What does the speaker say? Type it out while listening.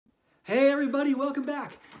Hey everybody, welcome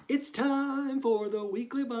back. It's time for the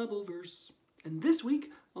weekly Bible verse. And this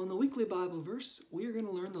week on the weekly Bible verse, we are going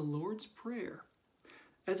to learn the Lord's Prayer.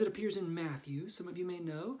 As it appears in Matthew, some of you may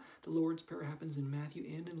know the Lord's Prayer happens in Matthew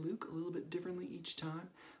and in Luke a little bit differently each time.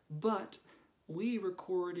 But we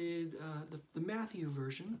recorded the Matthew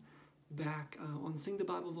version back on Sing the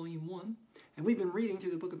Bible Volume 1. And we've been reading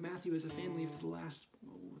through the book of Matthew as a family for the last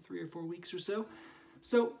 3 or 4 weeks or so.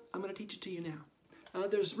 So I'm going to teach it to you now.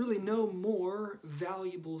 There's really no more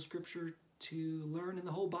valuable scripture to learn in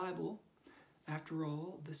the whole Bible. After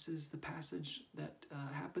all, this is the passage that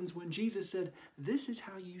happens when Jesus said, "This is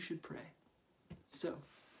how you should pray." So,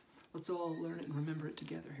 let's all learn it and remember it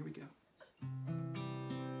together. Here we go.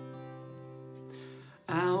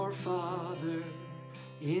 Our Father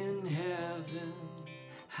in heaven,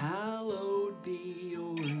 hallowed be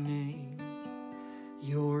your name.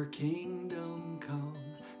 Your kingdom come,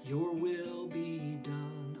 your will be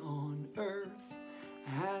done on earth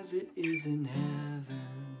as it is in heaven.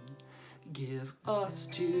 Give us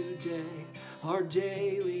today our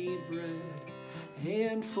daily bread,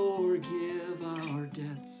 and forgive our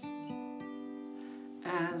debts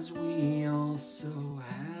as we also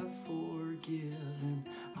have forgiven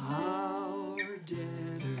our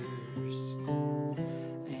debtors.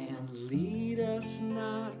 And lead us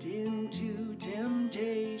not into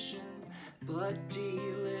temptation, but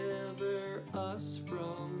deliver us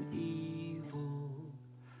from evil.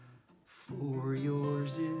 For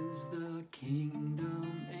yours is the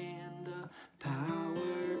kingdom and the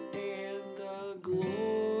power and the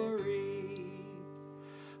glory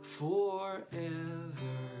forever.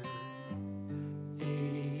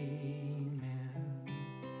 Amen.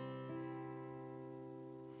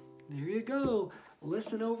 There you go.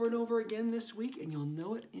 Listen over and over again this week and you'll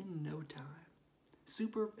know it in no time.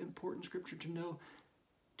 Super important scripture to know,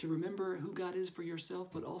 to remember who God is for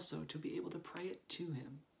yourself, but also to be able to pray it to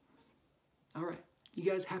Him. All right, you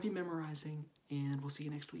guys, happy memorizing, and we'll see you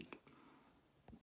next week.